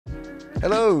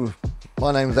Hello,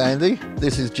 my name's Andy,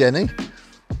 this is Jenny,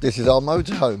 this is our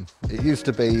motorhome. It used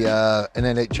to be an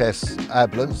NHS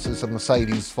ambulance. It's a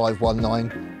Mercedes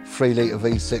 519 3-litre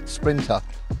V6 Sprinter.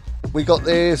 We got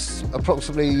this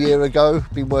approximately a year ago,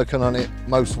 been working on it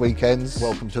most weekends.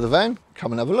 Welcome to the van,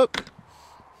 come and have a look.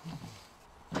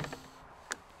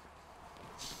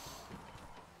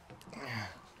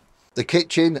 The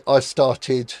kitchen I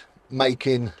started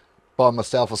making by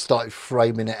myself. I started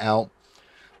framing it out,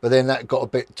 but then that got a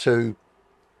bit too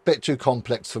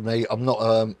complex for me. I'm not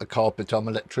a carpenter, I'm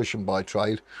an electrician by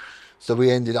trade. So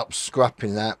we ended up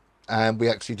scrapping that, and we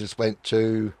actually just went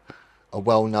to a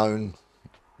well-known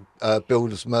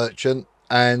builder's merchant,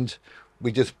 and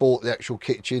we just bought the actual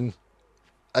kitchen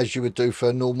as you would do for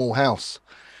a normal house.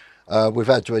 We've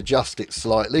had to adjust it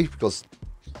slightly because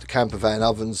the CAMPERVAN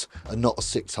ovens are not a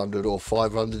 600 or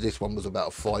 500. This one was about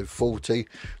a 540,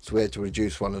 so we had to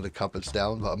reduce one of the cupboards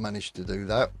down, but I managed to do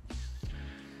that.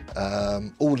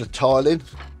 All the tiling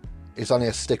is only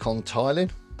a stick-on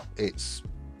tiling. It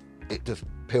just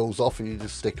peels off and you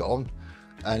just stick it on,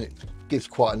 and it gives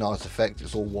quite a nice effect.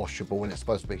 It's all washable and it's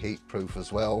supposed to be heat proof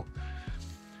as well.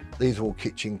 These are all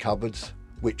kitchen cupboards,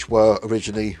 which were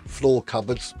originally floor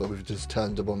cupboards, but we've just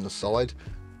turned them on the side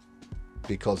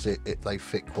because they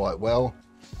fit quite well.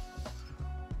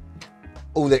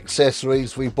 All the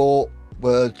accessories we bought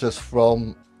were just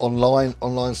from online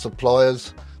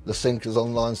suppliers. The sink is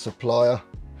online supplier.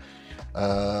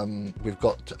 We've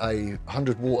got a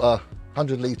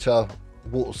 100 litre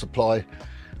water supply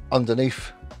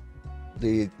underneath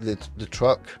the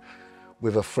truck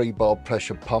with a 3-bar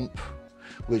pressure pump,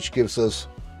 which gives us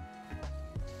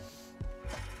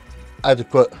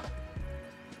adequate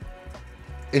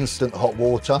instant hot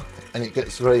water, and it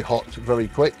gets very hot very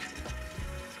quick.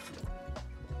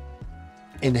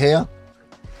 In here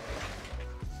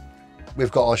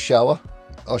we've got our shower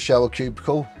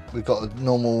cubicle. We've got a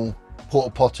normal porta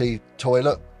potty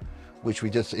toilet, which we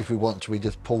just, if we want to, we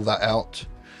just pull that out.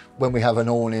 When we have an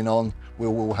awning on, we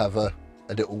will have a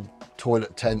little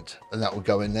toilet tent, and that will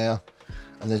go in there.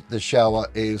 And the shower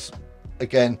is,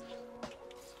 again,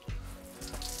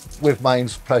 with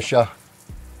mains pressure.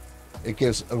 It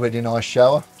gives a really nice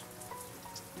shower.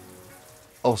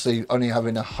 Obviously, only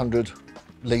having 100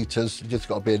 litres, you just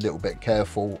got to be a little bit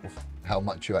careful of how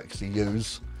much you actually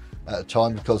use at a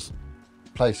time, because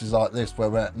places like this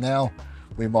where we're at now,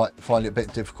 we might find it a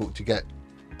bit difficult to get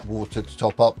water to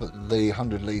top up, but the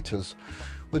 100 litres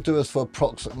would do us for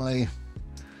approximately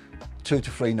 2 to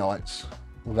 3 nights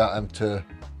without having to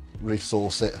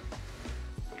resource it.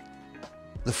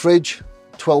 The fridge,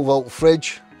 12-volt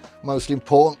fridge, most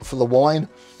important for the wine.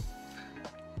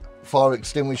 Fire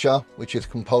extinguisher, which is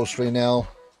compulsory now.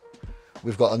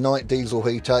 We've got a night diesel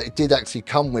heater. It did actually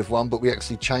come with one, but we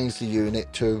actually changed the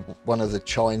unit to one of the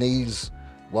Chinese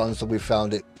ones, and we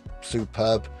found it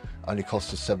superb. Only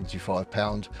cost us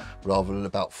 £75 rather than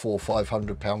about £400 or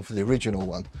 £500 for the original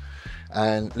one.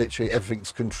 And literally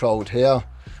everything's controlled here.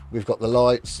 We've got the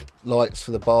lights for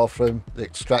the bathroom, the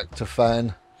extractor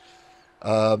fan.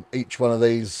 Each one of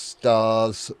these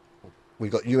stars,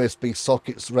 we've got USB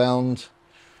sockets round.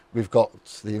 We've got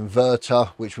the inverter,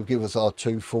 which will give us our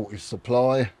 240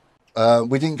 supply.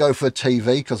 We didn't go for a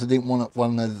TV because I didn't want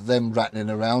one of them rattling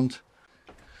around.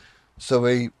 So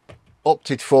we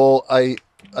opted for a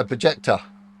projector.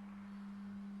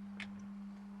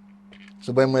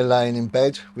 So when we're laying in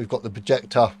bed, we've got the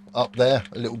projector up there,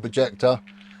 a little projector,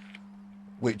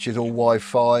 which is all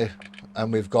Wi-Fi,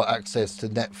 and we've got access to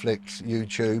Netflix,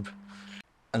 YouTube,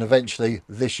 and eventually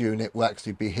this unit will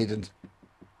actually be hidden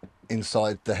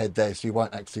inside the head there, so you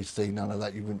won't actually see none of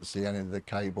that. You wouldn't see any of the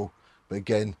cable, but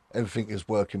again, everything is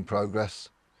work in progress.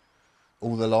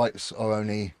 All the lights are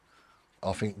only,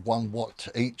 I think, 1 watt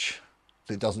each,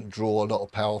 so it doesn't draw a lot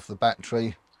of power off the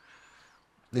battery.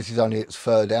 This is only its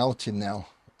 3rd outing now,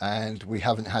 and we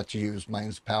haven't had to use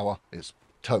mains power. It's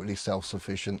totally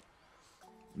self-sufficient.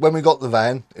 When we got the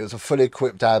van, it was a fully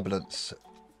equipped ambulance.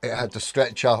 It had the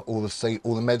stretcher, all the seat,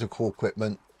 all the medical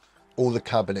equipment, all the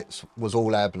cabinets was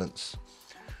all ambulance.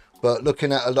 But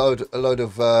looking at a load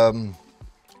of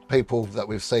people that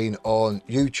we've seen on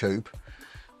YouTube,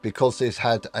 because this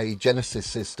had a Genesis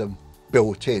system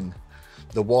built in,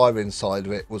 the wiring side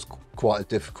of it was quite a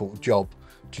difficult job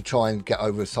to try and get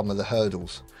over some of the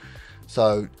hurdles.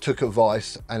 So took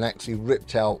advice and actually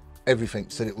ripped out everything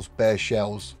so it was bare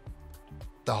shells.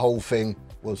 The whole thing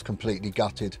was completely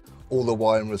gutted. All the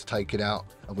wiring was taken out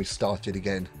and we started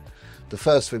again. The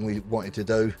first thing we wanted to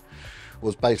do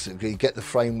was basically get the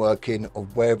framework in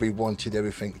of where we wanted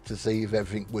everything to see if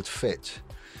everything would fit.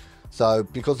 So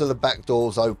because of the back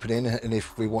doors opening, and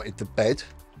if we wanted the bed,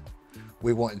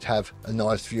 we wanted to have a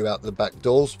nice view out the back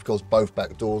doors because both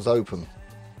back doors open.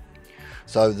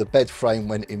 So the bed frame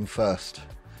went in first.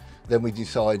 Then we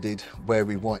decided where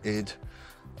we wanted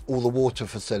all the water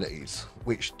facilities,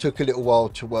 which took a little while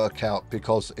to work out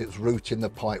because it's routing the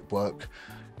pipework.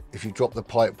 If you drop the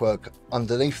pipework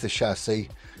underneath the chassis,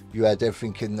 you had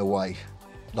everything in the way,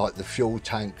 like the fuel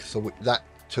tank. So that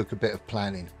took a bit of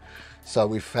planning. So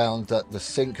we found that the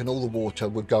sink and all the water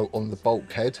would go on the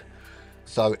bulkhead.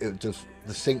 So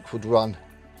the sink would run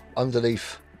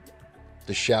underneath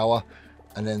the shower,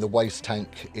 and then the waste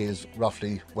tank is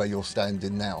roughly where you're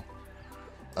standing now.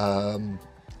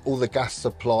 All the gas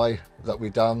supply that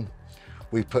we've done,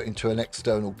 we put into an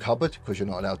external cupboard because you're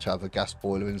not allowed to have a gas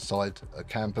boiler inside a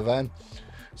camper van.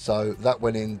 So that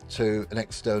went into an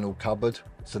external cupboard.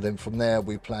 So then from there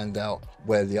we planned out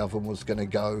where the oven was going to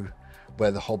go,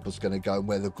 where the hob was going to go, and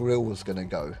where the grill was going to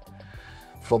go.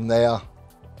 From there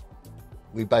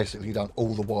we basically done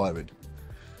all the wiring.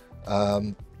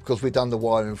 Because we'd done the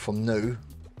wiring from new,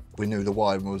 we knew the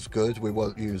wiring was good. We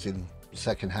weren't using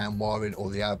second-hand wiring or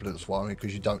the ambulance wiring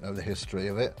because you don't know the history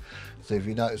of it. So if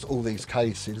you notice, all these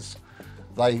cases,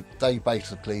 they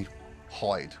basically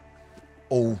hide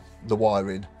all the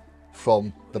wiring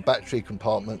from the battery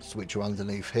compartments, which are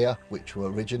underneath here, which were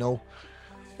original.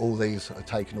 All these are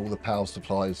taking all the power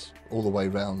supplies all the way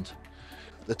around.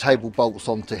 The table bolts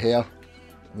onto here.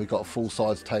 We've got a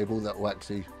full-size table that will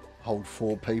actually hold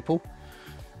 4 people.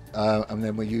 And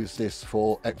then we use this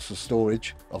for extra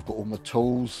storage. I've got all my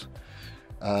tools.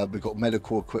 We've got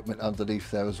medical equipment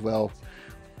underneath there as well.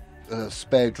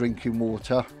 Spare drinking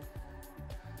water.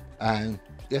 And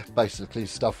yeah, basically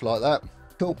stuff like that.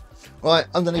 Cool. Right,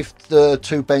 underneath the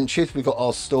 2 benches, we've got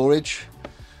our storage.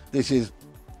 This is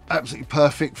absolutely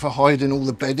perfect for hiding all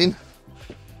the bedding.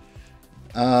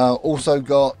 Also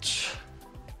got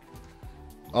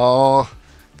our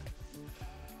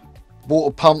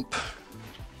water pump.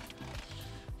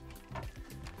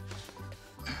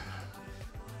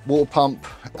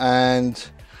 And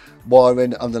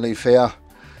wiring underneath here.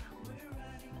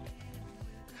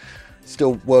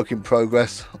 Still work in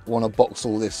progress. I want to box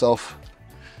all this off.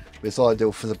 It's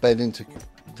ideal for the bedding to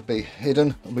be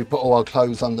hidden, and we put all our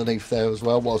clothes underneath there as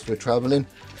well whilst we're traveling.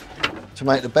 To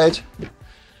make the bed,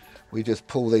 we just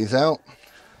pull these out.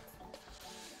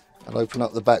 I'll open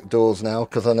up the back doors now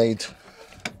because I need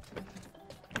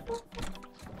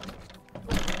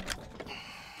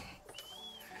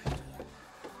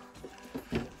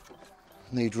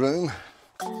room.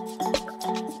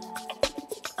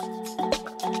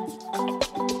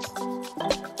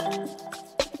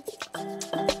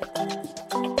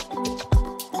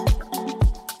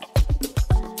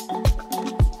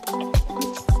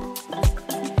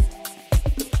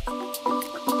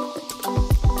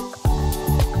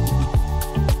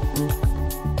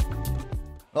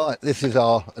 Right, this is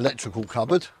our electrical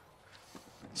cupboard.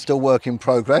 Still work in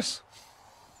progress.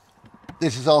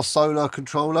 This is our solar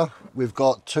controller. We've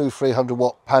got 2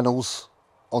 300-watt panels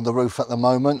on the roof at the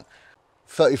moment.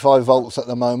 35 volts at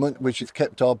the moment, which has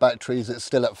kept our batteries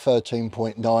still at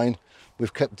 13.9.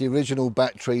 We've kept the original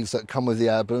batteries that come with the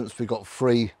ambulance. We've got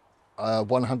 3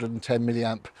 110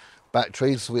 milliamp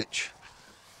batteries, which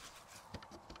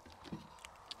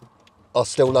are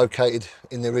still located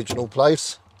in the original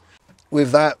place.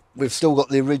 With that, we've still got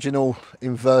the original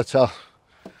inverter,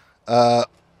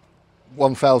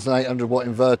 1800 watt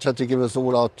inverter to give us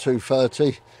all our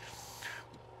 230.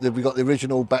 Then we've got the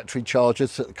original battery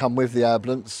chargers that come with the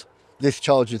ambulance. This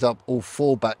charges up all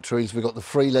 4 batteries. We've got the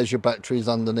 3 leisure batteries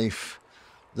underneath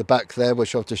the back there,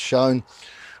 which I've just shown.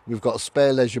 We've got a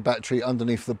spare leisure battery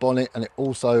underneath the bonnet, and it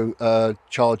also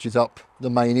charges up the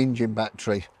main engine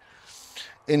battery.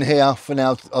 In here, for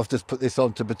now, I've just put this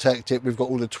on to protect it. We've got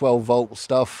all the 12 volt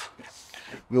stuff.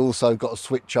 We also got a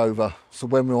switch over. So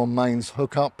when we're on mains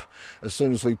hookup, as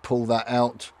soon as we pull that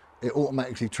out, it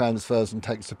automatically transfers and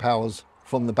takes the powers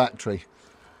from the battery.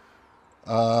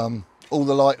 All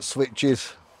the light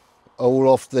switches are all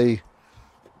off the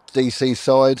DC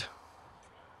side.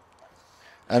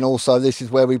 And also this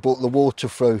is where we brought the water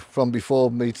through from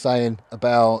before, me saying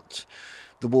about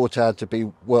the water had to be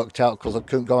worked out because I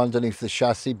couldn't go underneath the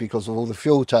chassis because of all the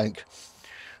fuel tank.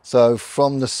 So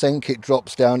from the sink it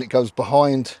drops down, it goes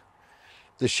behind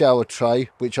the shower tray,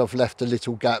 which I've left a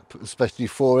little gap especially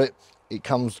for it. It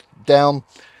comes down,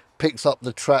 picks up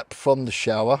the trap from the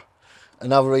shower.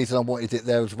 Another reason I wanted it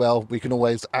there as well, we can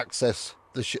always access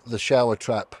the shower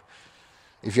trap.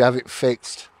 If you have it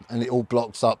fixed and it all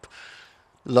blocks up,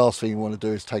 the last thing you want to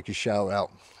do is take your shower out.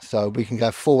 So we can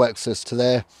have full access to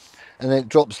there. And then it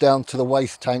drops down to the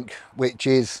waste tank, which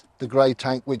is the grey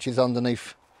tank, which is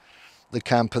underneath the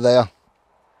camper there.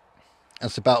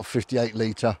 That's about 58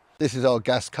 litre. This is our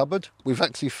gas cupboard. We've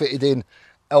actually fitted in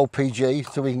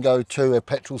LPG so we can go to a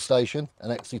petrol station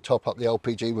and actually top up the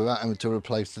LPG without having to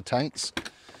replace the tanks.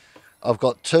 I've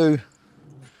got two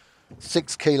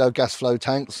 6 kilo gas flow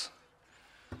tanks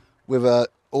with a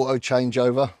auto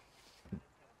changeover.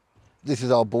 This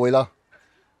is our boiler.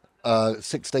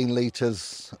 16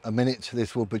 litres a minute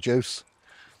this will produce.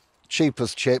 Cheap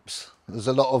as chips. There's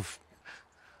a lot of,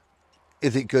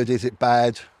 is it good, is it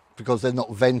bad, because they're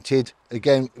not vented.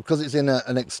 Again, because it's in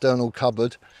an external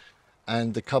cupboard,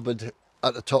 and the cupboard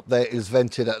at the top there is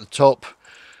vented at the top,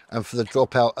 and for the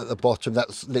dropout at the bottom,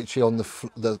 that's literally on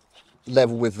the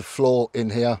level with the floor in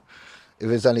here. If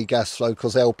there's any gas flow,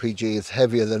 because LPG is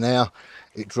heavier than air,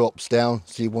 it drops down,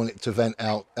 so you want it to vent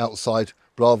out outside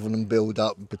rather than build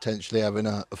up and potentially having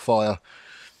a fire.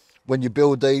 When you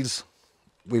build these,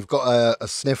 we've got a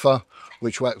sniffer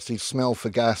which will actually smell for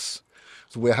gas.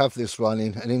 So we have this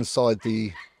running, and inside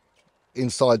the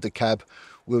cab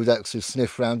we would actually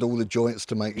sniff around all the joints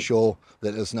to make sure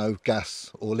that there's no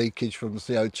gas or leakage from the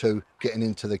CO2 getting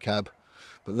into the cab.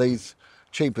 But these,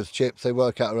 cheap as chips, they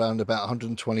work out around about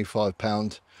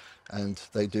 £125 and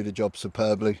they do the job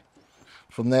superbly.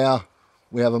 From there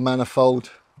we have a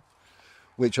manifold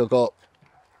which I've got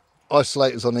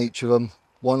isolators on each of them.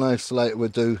 One isolator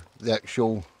would do the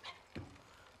actual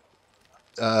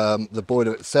the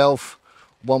boiler itself,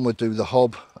 one would do the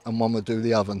hob, and one would do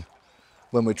the oven.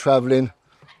 When we're travelling,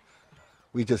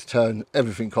 we just turn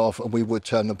everything off, and we would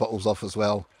turn the bottles off as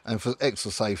well. And for extra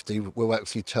safety, we'll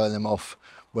actually turn them off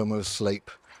when we're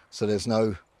asleep, so there's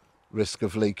no risk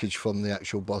of leakage from the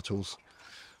actual bottles.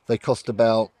 They cost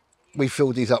about, we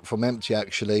filled these up from empty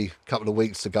actually a couple of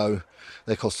weeks ago.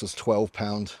 They cost us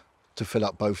 £12 to fill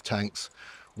up both tanks,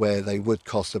 where they would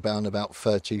cost about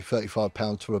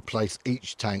 £35 to replace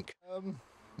each tank.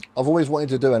 I've always wanted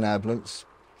to do an ambulance.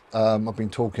 I've been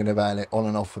talking about it on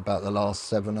and off about the last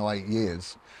 7 or 8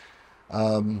 years.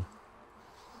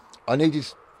 I needed,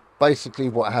 basically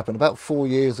what happened about 4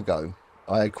 years ago,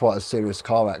 I had quite a serious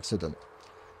car accident.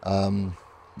 I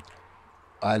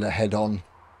had a head-on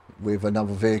with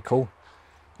another vehicle.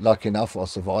 Lucky enough I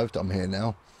survived, I'm here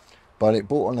now. But it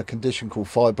brought on a condition called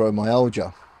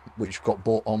fibromyalgia, which got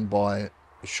brought on by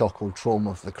shock or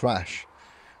trauma of the crash.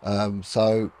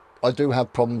 So I do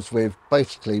have problems with,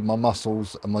 basically my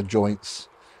muscles and my joints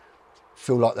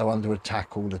feel like they're under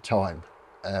attack all the time.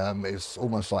 It's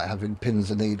almost like having pins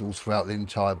and needles throughout the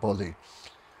entire body.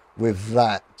 With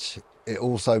that, it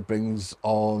also brings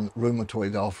on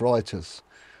rheumatoid arthritis,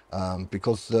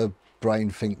 because the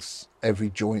brain thinks every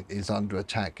joint is under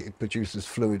attack. It produces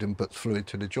fluid and puts fluid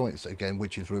to the joints again,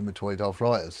 which is rheumatoid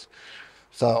arthritis.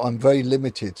 So I'm very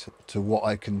limited to what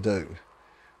I can do.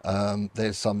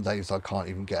 There's some days I can't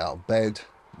even get out of bed.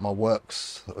 My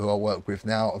works, who I work with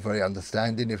now, are very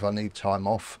understanding if I need time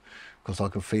off, because I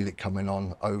can feel it coming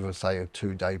on over, say, a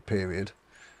 2-day period.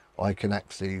 I can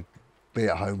actually be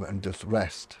at home and just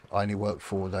rest. I only work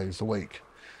 4 days a week.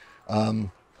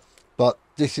 But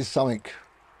this is something,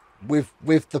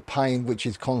 with the pain which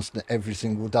is constant every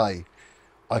single day,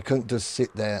 I couldn't just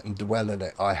sit there and dwell on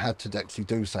it. I had to actually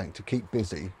do something to keep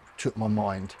busy, took my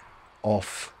mind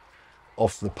off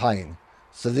the pain.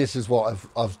 So this is what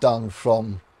I've done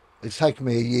from, it's taken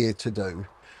me a year to do.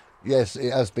 Yes,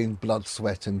 it has been blood,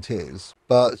 sweat and tears,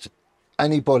 but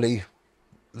anybody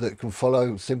that can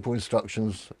follow simple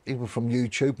instructions, even from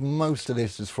YouTube, most of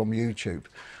this is from YouTube,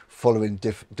 following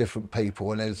different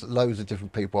people, and there's loads of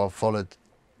different people I've followed,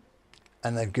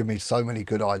 and they've given me so many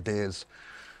good ideas.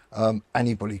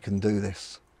 Anybody can do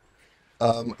this.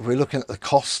 If we're looking at the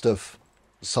cost of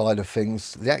side of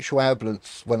things, the actual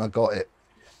ambulance, when I got it,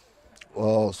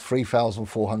 was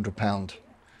 £3,400.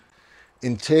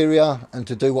 Interior, and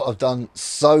to do what I've done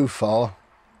so far,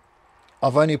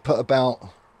 I've only put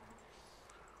about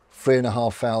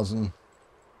 3,500,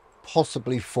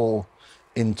 possibly 4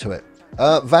 into it.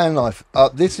 Van life,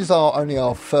 this is only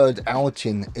our third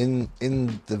outing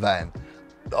in the van.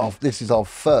 This is our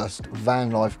first van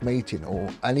life meeting, or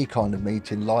any kind of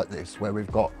meeting like this, where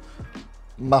we've got,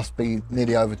 must be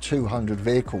nearly over 200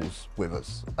 vehicles with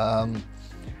us.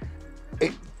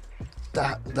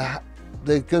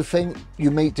 The good thing,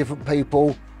 you meet different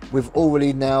people. We've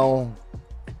already now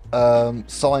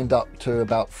signed up to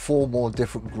about 4 more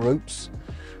different groups,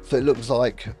 so it looks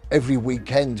like every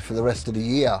weekend for the rest of the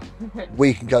year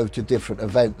we can go to different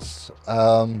events.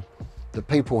 The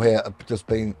people here have just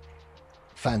been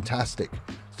fantastic.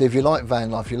 So if you like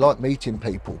van life, you like meeting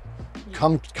people,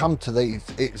 come to these.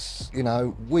 It's, you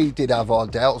know, we did have our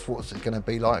doubts, what's it going to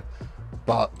be like,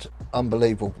 but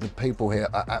unbelievable. The people here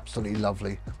are absolutely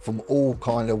lovely, from all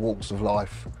kind of walks of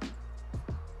life.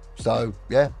 So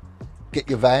yeah, get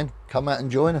your van, come out and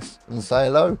join us and say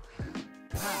hello.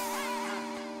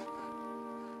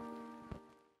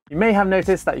 You may have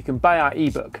noticed that you can buy our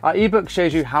ebook. Our ebook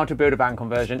shows you how to build a van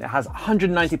conversion. It has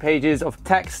 190 pages of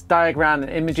text, diagram and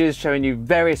images showing you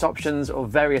various options of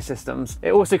various systems.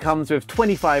 It also comes with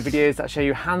 25 videos that show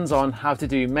you hands-on how to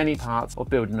do many parts of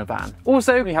building a van.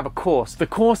 Also, we have a course. The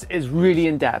course is really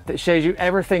in-depth. It shows you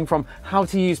everything from how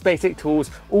to use basic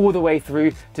tools all the way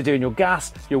through to doing your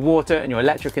gas, your water and your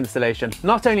electric installation.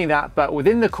 Not only that, but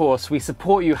within the course, we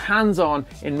support you hands-on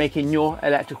in making your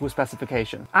electrical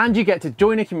specification. And you get to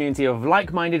join a community of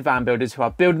like-minded van builders who are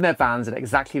building their vans at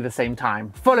exactly the same time.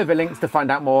 Follow the links to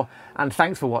find out more, and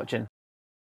thanks for watching.